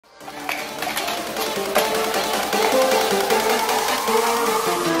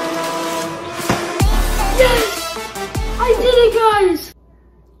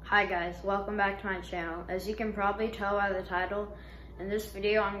Hi guys, welcome back to my channel. As you can probably tell by the title, in this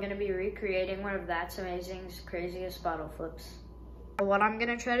video I'm going to be recreating one of That's Amazing's craziest bottle flips. What I'm going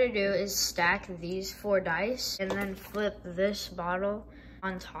to try to do is stack these 4 dice and then flip this bottle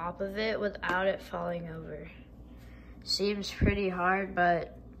on top of it without it falling over. Seems pretty hard,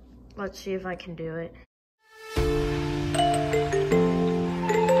 but let's see if I can do it.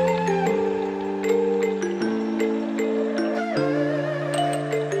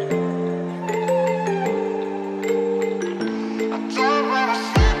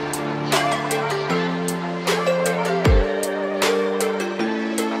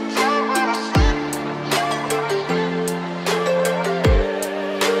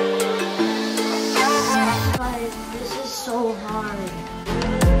 So hard.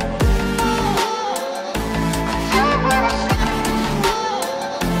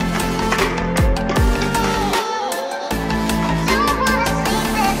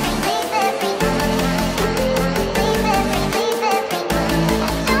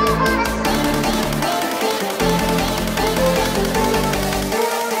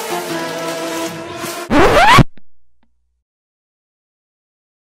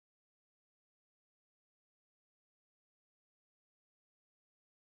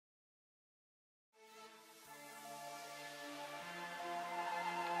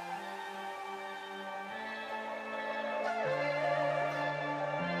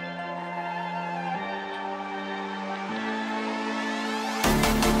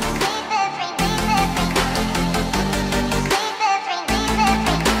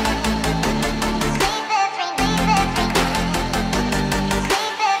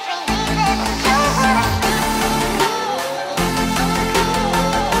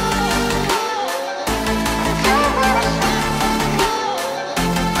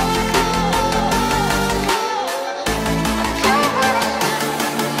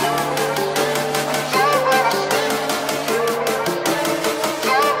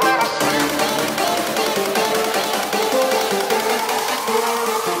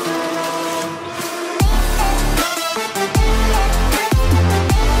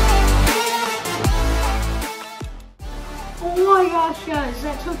 Oh my gosh, guys,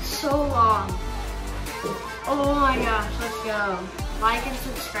 that took so long. Oh my gosh, let's go. Like and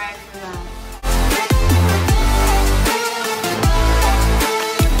subscribe for that.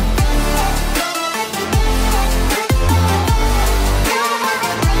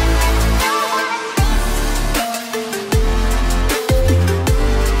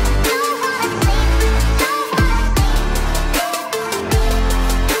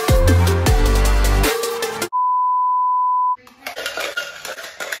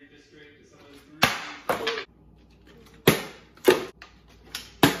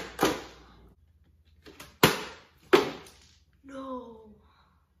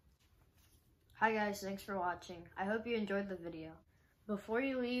 Hi guys, thanks for watching. I hope you enjoyed the video. Before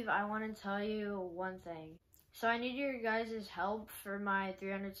you leave, I want to tell you one thing. So I need your guys' help for my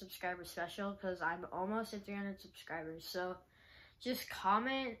 300 subscriber special because I'm almost at 300 subscribers. So just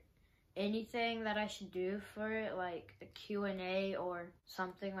comment anything that I should do for it, like a Q&A or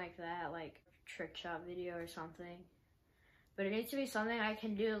something like that, like a trick shot video or something. But it needs to be something I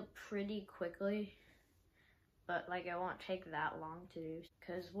can do pretty quickly. But like it won't take that long to do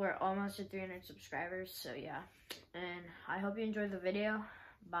because we're almost at 300 subscribers, so yeah. And I hope you enjoyed the video.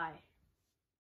 Bye.